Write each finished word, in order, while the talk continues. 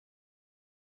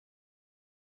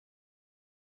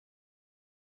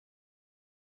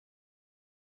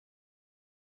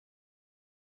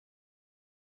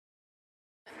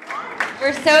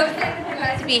We're so excited for you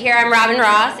guys to be here. I'm Robyn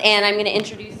Ross, and I'm going to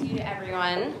introduce you to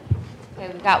everyone.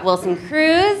 Okay, we've got Wilson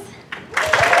Cruz,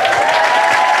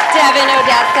 Devon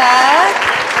Odessa,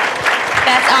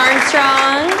 Beth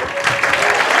Armstrong,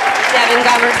 Devon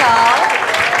Gummersall,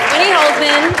 Winnie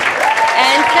Holzman,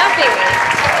 and Snuffy.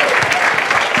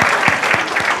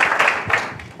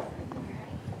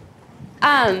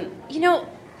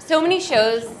 So many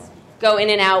shows go in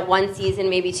and out, one season,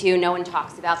 maybe two, no one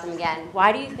talks about them again.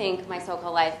 Why do you think My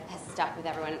So-Called Life has stuck with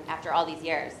everyone after all these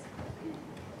years?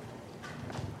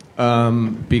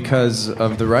 Because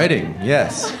of the writing,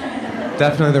 yes.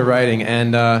 Definitely the writing.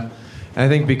 And I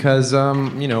think because,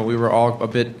 we were all a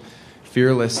bit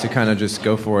fearless to kind of just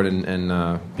go for it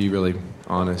and be really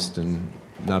honest and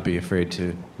not be afraid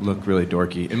to look really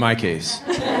dorky, in my case.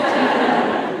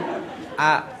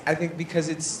 I think because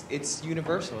it's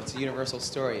universal. It's a universal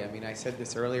story. I mean, I said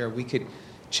this earlier. We could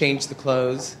change the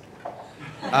clothes,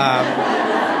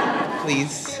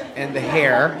 please, and the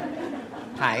hair.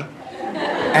 Hi.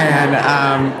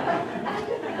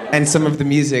 And some of the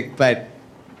music, but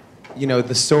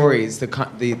the stories,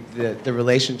 the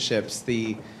relationships,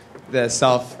 the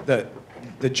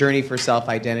journey for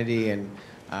self-identity, and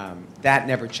that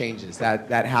never changes.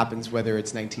 That happens whether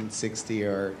it's 1960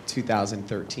 or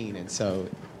 2013, and so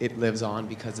it lives on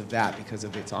because of that, because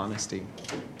of its honesty.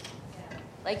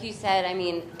 Like you said,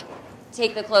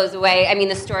 take the clothes away.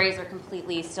 The stories are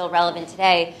completely still relevant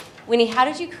today. Winnie, how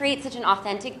did you create such an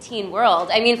authentic teen world?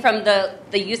 From the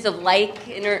use of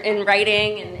in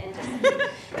writing and just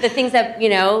the things that,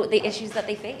 the issues that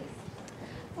they face.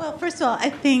 Well, first of all, I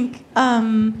think,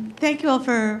 thank you all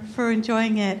for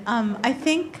enjoying it. I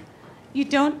think you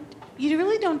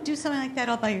really don't do something like that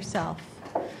all by yourself.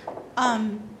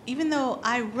 Even though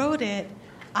I wrote it,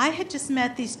 I had just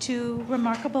met these two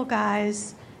remarkable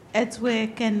guys, Ed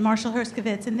Zwick and Marshall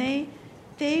Herskovitz, and they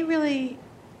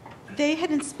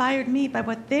had inspired me by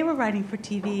what they were writing for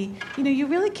TV. You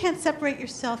really can't separate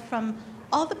yourself from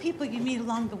all the people you meet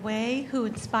along the way who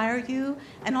inspire you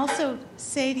and also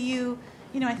say to you,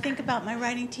 I think about my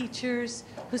writing teachers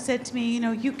who said to me,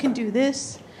 you can do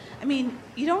this. You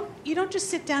don't just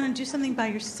sit down and do something by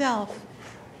yourself.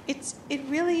 It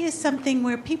really is something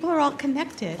where people are all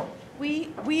connected.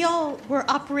 We all were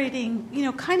operating,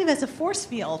 kind of as a force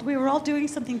field. We were all doing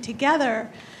something together.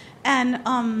 And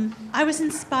I was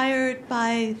inspired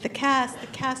by the cast. The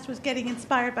cast was getting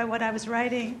inspired by what I was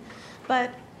writing.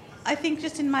 But I think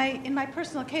just in my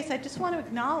personal case, I just want to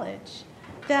acknowledge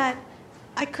that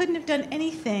I couldn't have done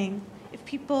anything if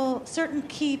certain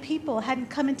key people hadn't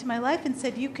come into my life and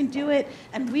said, you can do it,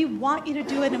 and we want you to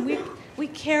do it, and we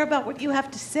care about what you have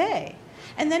to say.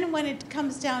 And then when it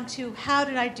comes down to how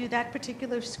did I do that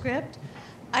particular script,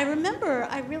 I remember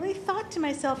I really thought to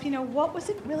myself, what was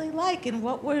it really like and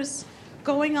what was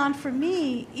going on for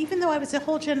me, even though I was a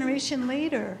whole generation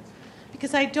later.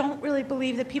 Because I don't really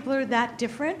believe that people are that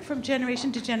different from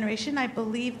generation to generation. I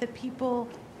believe that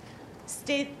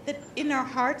that in our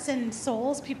hearts and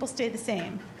souls, people stay the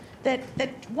same. That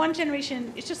one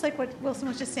generation, it's just like what Wilson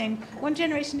was just saying, one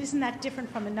generation isn't that different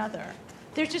from another.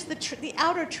 There's just the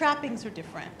outer trappings are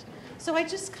different. So I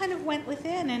just kind of went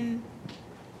within, and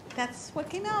that's what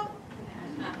came out.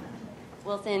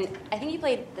 Wilson, I think you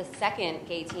played the second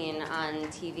gay teen on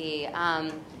TV.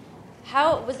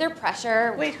 How was there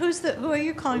pressure? Wait, who are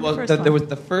you calling the first there one? was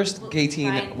the first gay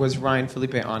teen was Ryan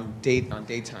Felipe on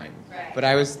daytime, right. But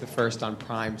I was the first on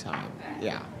prime time. Okay.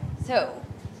 Yeah. So,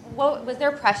 was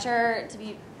there pressure to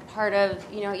be part of?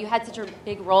 You had such a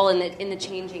big role in the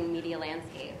changing media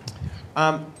landscape.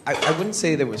 I wouldn't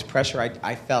say there was pressure.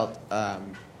 I felt a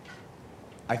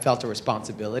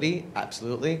responsibility,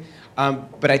 absolutely.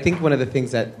 But I think one of the things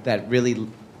that really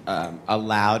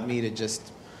allowed me to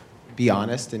just be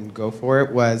honest and go for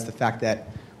it was the fact that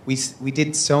we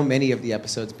did so many of the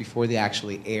episodes before they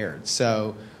actually aired.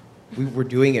 So I was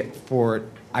doing it for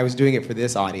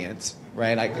this audience,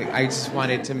 right? I just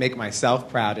wanted to make myself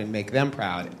proud and make them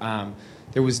proud.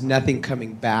 There was nothing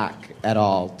coming back at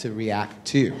all to react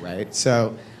to, right?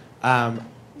 So.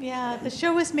 Yeah, the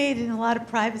show was made in a lot of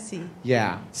privacy.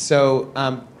 Yeah, so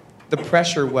the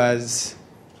pressure was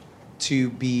to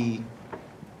be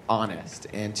honest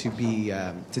and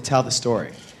to tell the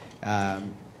story.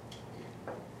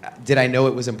 Did I know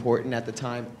it was important at the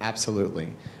time?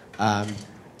 Absolutely.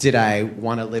 Did I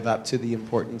want to live up to the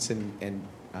importance and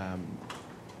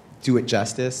do it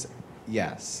justice?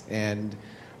 Yes. And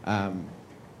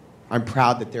I'm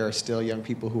proud that there are still young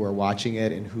people who are watching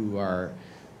it and who are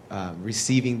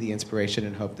receiving the inspiration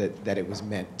and hope that it was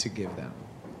meant to give them.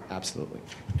 Absolutely.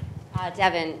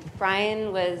 Devon,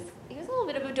 Brian was a little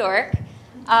bit of a dork.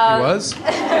 He was?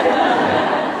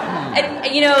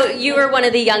 And, you were one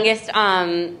of the youngest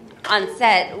on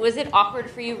set. Was it awkward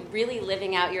for you really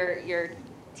living out your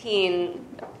teen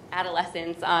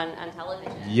adolescence on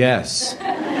television? Yes.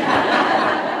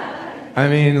 I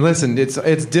mean, listen,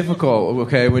 it's difficult,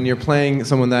 okay, when you're playing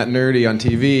someone that nerdy on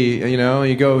TV,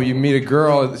 you meet a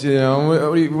girl, what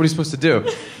are you supposed to do?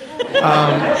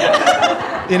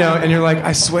 And you're like,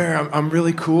 I swear, I'm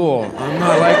really cool. I'm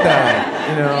not like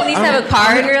that, You at least have a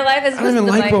car in your life as I don't even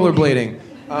like rollerblading.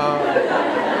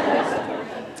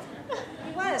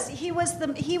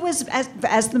 He was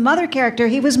as the mother character,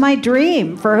 he was my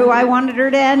dream for who I wanted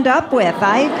her to end up with.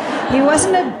 He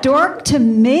wasn't a dork to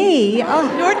me.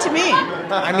 Oh, nor to me.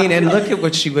 I mean, and look at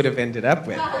what she would have ended up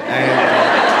with.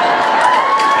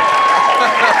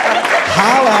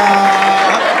 Holla!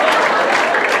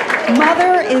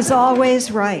 Mother is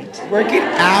always right. Work it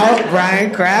out,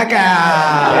 Brian Krakow.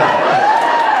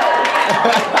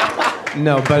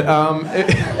 No, but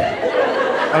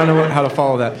I don't know how to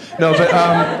follow that. No,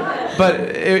 but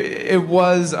it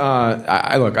was.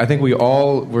 I think we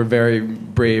all were very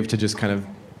brave to just kind of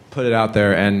put it out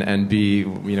there and be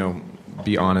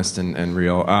be honest and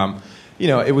real.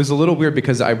 It was a little weird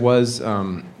because I was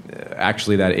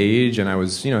actually that age, and I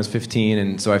was 15,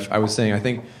 and so I was saying I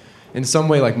think in some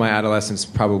way like my adolescence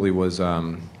probably was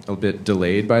a bit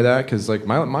delayed by that because like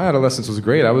my adolescence was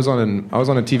great. I was on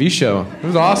a TV show. It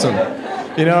was awesome.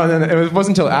 And then it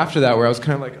wasn't until after that where I was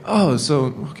kind of like, oh,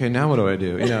 so okay, now what do I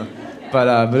do?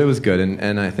 But it was good,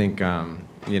 and I think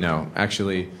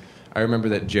actually, I remember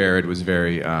that Jared was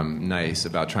very nice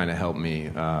about trying to help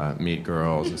me meet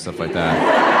girls and stuff like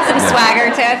that. Some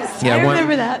swagger tips. Yeah, I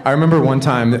remember that. I remember one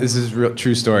time. This is a real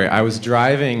true story. I was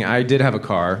driving. I did have a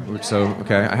car,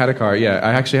 I had a car. Yeah,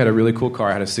 I actually had a really cool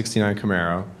car. I had a '69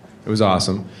 Camaro. It was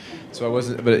awesome. So I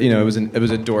wasn't, but it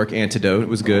was a dork antidote. It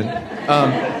was good.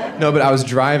 No, but I was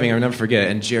driving. I'll never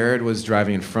forget. And Jared was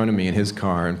driving in front of me in his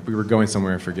car, and we were going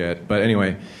somewhere. I forget. But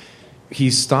anyway, he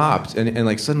stopped and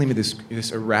like suddenly made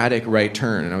this erratic right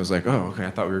turn, and I was like, oh, okay. I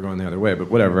thought we were going the other way,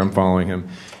 but whatever. I'm following him.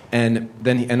 And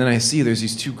then I see there's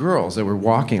these two girls that were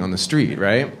walking on the street,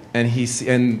 right?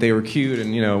 And they were cute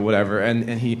and whatever. And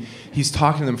he's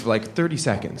talking to them for like 30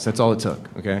 seconds. That's all it took.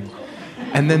 Okay.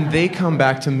 And then they come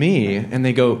back to me and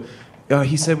they go,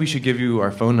 he said we should give you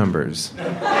our phone numbers.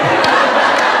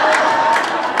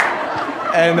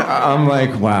 And I'm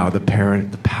like, wow, the power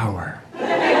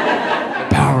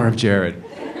of Jared.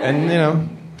 And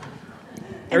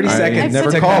 30 seconds. I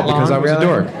never Took called that long, because I was really? a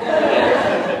dork.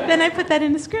 Then I put that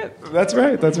in the script. That's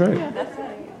right.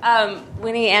 Yeah.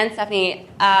 Winnie and Stephanie,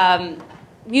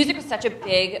 music was such a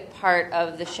big part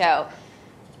of the show.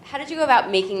 How did you go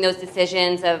about making those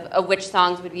decisions of which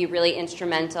songs would be really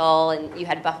instrumental? And you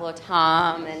had Buffalo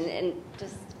Tom, and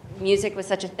just music was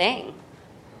such a thing.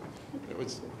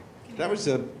 That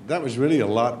was really a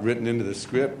lot written into the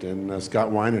script, and Scott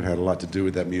Weinert had a lot to do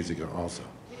with that music also.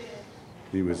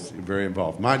 He was very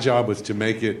involved. My job was to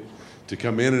make it, to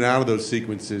come in and out of those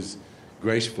sequences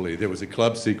gracefully. There was a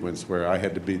club sequence where I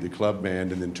had to be the club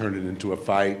band and then turn it into a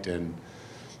fight, and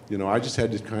I just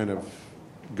had to kind of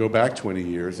go back 20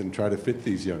 years and try to fit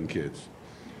these young kids.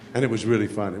 And it was really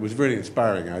fun. It was really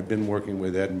inspiring. I'd been working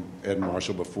with Ed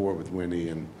Marshall before with Winnie,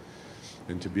 and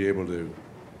to be able to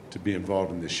be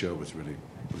involved in this show was really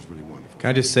wonderful. Can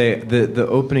I just say, the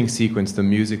opening sequence, the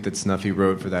music that Snuffy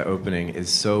wrote for that opening is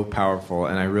so powerful,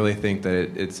 and I really think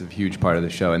that it's a huge part of the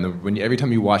show. And every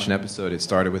time you watch an episode, it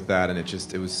started with that, and it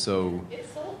was so...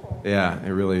 It's soulful. Yeah, it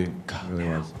really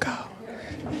was. Go.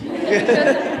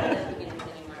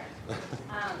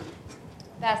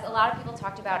 Bess, a lot of people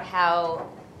talked about how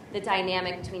the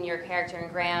dynamic between your character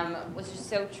and Graham was just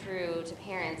so true to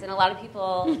parents, and a lot of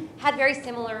people had very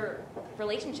similar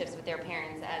relationships with their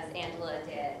parents as Angela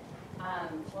did.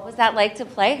 What was that like to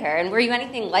play her? And were you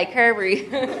anything like her? Were you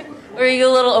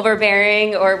a little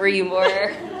overbearing, or were you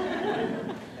more?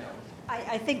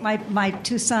 I think my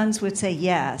two sons would say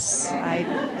yes. I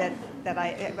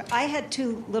had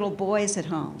two little boys at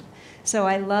home. So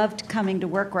I loved coming to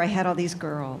work where I had all these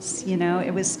girls.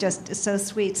 It was just so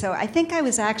sweet. So I think I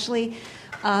was actually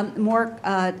more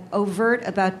overt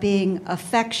about being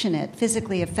affectionate,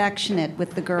 physically affectionate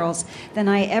with the girls than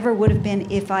I ever would have been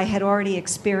if I had already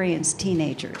experienced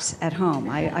teenagers at home.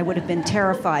 I would have been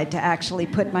terrified to actually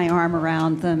put my arm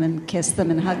around them and kiss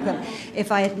them and hug them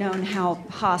if I had known how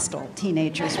hostile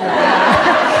teenagers were.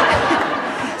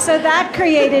 So that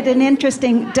created an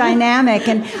interesting dynamic.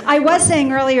 And I was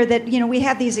saying earlier that, we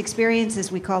have these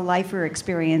experiences we call lifer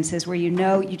experiences where you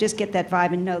just get that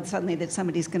vibe and know suddenly that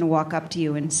somebody's going to walk up to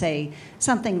you and say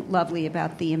something lovely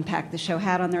about the impact the show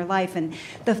had on their life. And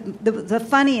the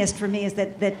funniest for me is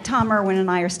that Tom Irwin and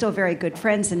I are still very good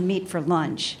friends and meet for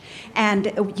lunch.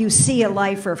 And you see a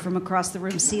lifer from across the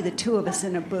room, see the two of us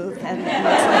in a booth, and it's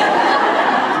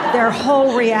like their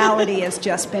whole reality has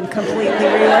just been completely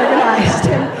reorganized.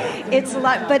 And it's a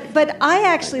lot. But I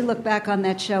actually look back on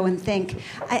that show and think,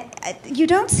 you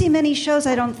don't see many shows,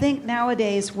 I don't think,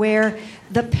 nowadays where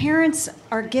the parents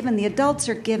are given, the adults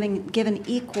are given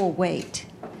equal weight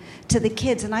to the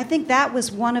kids. And I think that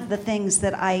was one of the things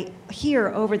that I hear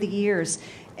over the years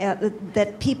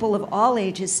that people of all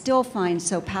ages still find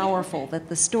so powerful, that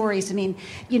the stories,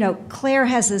 Claire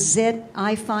has a zit,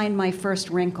 I find my first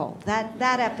wrinkle.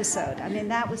 That episode,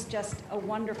 that was just a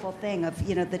wonderful thing of,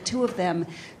 the two of them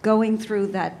going through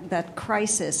that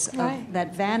crisis, of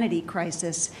that vanity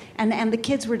crisis, and the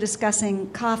kids were discussing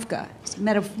Kafka's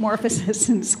Metamorphosis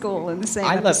in school in the same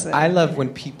episode. I love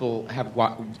when people have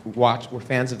were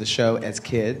fans of the show as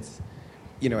kids,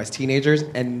 as teenagers,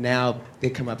 and now they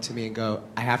come up to me and go,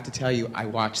 I have to tell you, I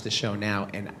watch the show now,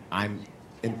 and I'm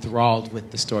enthralled with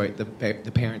the story, the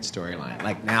parent storyline.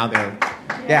 Like now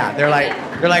they're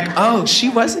like, oh, she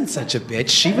wasn't such a bitch.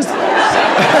 She was,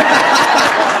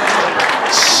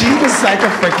 she was like a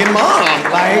freaking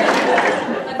mom.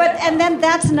 And then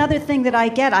that's another thing that I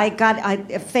get. I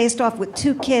faced off with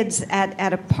two kids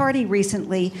at a party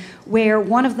recently where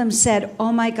one of them said,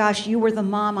 oh my gosh, you were the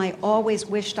mom I always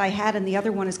wished I had, and the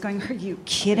other one is going, are you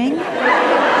kidding?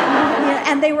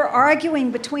 And they were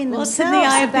arguing between themselves. It's in the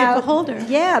eye of the beholder.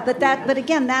 Yeah, but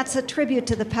again, that's a tribute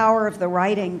to the power of the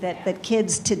writing that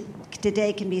kids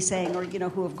today can be saying, or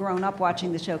who have grown up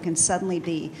watching the show can suddenly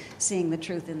be seeing the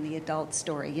truth in the adult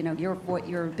story.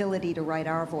 Your ability to write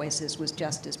our voices was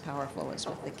just as powerful as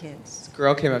with the kids. This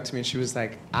girl came up to me and she was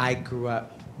like, I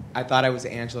thought I was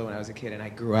Angela when I was a kid, and I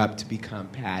grew up to become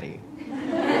Patty.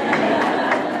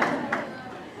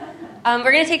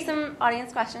 We're going to take some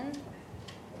audience questions.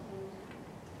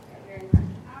 I was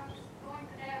going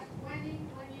to ask Winnie,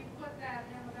 when you put that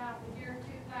in about the year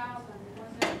 2000,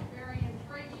 was it very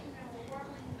intriguing, and what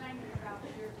were you thinking about the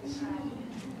year 2000?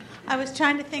 I was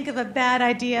trying to think of a bad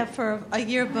idea for a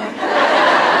yearbook.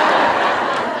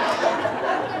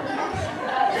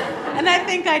 And I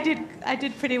think I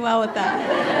did pretty well with that.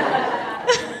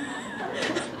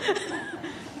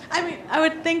 I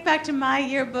would think back to my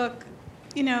yearbook,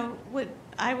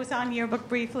 I was on yearbook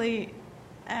briefly,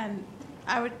 and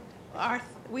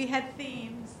we had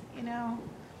themes,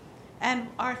 and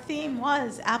our theme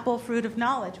was apple fruit of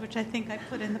knowledge, which I think I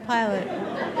put in the pilot.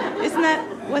 Wasn't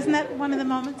that one of the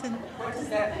moments? What does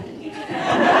that mean?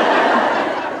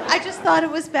 I just thought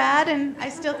it was bad, and I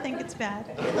still think it's bad.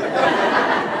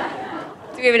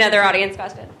 Do we have another audience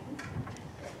question?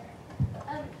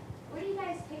 What do you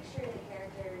guys picture the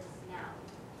characters now?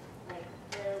 Like,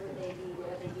 where would they be? What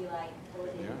would they be like? What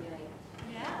would they be doing?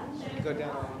 Yeah. Go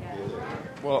down.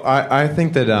 Well, I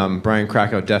think that Brian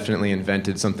Krakow definitely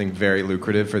invented something very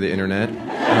lucrative for the internet.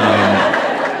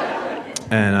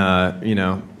 A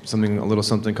little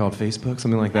something called Facebook,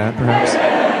 something like that, perhaps.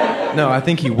 No, I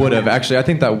think he would have. Actually, I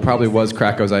think that probably was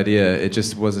Krakow's idea. It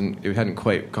just wasn't, it hadn't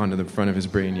quite gone to the front of his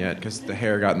brain yet because the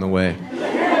hair got in the way.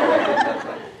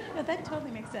 No, that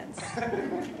totally makes sense.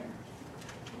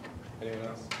 Anyone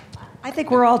else? I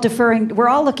think we're all deferring. We're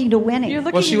all looking to Winnie.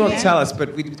 Well, she won't tell us,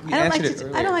 but we answered it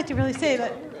earlier. I don't like to really say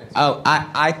that. Oh,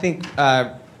 I think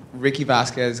Ricky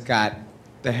Vasquez got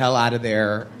the hell out of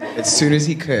there as soon as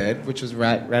he could, which was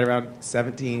right around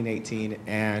 17, 18,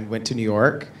 and went to New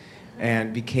York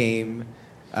and became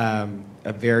a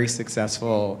very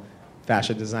successful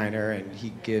fashion designer. And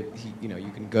you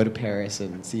can go to Paris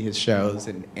and see his shows,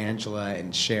 and Angela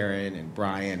and Sharon and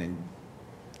Brian and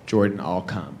Jordan all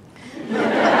come.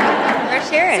 Where's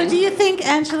Sharon? So do you think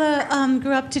Angela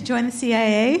grew up to join the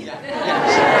CIA?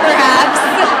 Perhaps.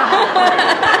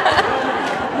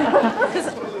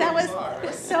 Because that was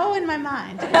so in my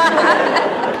mind.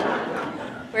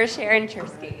 Where's Sharon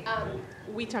Chersky?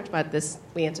 We talked about this.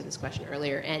 We answered this question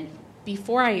earlier, and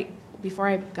before I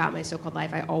got my so-called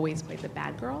life, I always played the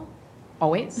bad girl,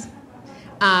 always.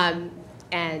 And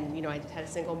I just had a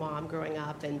single mom growing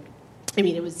up, and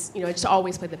it was I just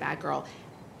always played the bad girl.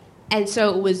 And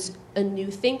so it was a new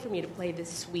thing for me to play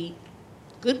this sweet,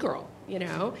 good girl,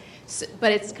 So,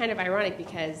 but it's kind of ironic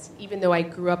because even though I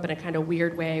grew up in a kind of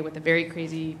weird way with a very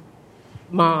crazy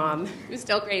mom, who's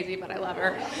still crazy, but I love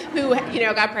her, who,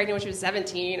 got pregnant when she was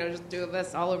 17, just doing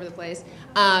this all over the place.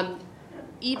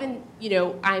 even,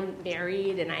 I'm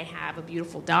married and I have a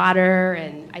beautiful daughter,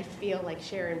 and I feel like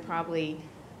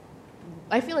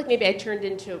maybe I turned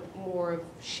into more of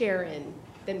Sharon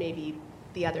than maybe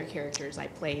the other characters I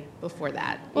played before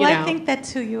that. Well, I think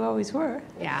that's who you always were.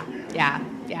 Yeah.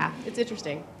 It's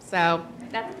interesting. So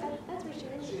that's where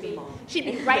Sharon should be. She'd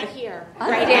be right here,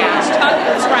 right now.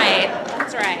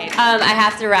 That's right. I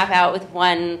have to wrap out with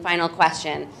one final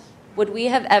question. Would we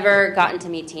have ever gotten to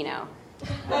meet Tino?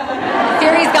 The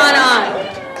series gone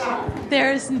on.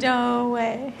 There's no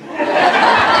way.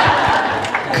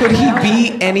 Could he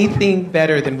be anything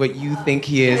better than what you think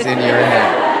he is in your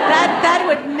head? That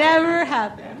would never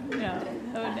happen. No,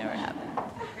 that would never happen.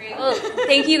 Great. Well,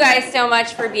 thank you guys so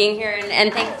much for being here,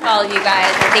 and thanks to all of you guys.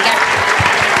 I think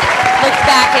everyone looks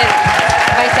back at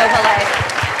my soap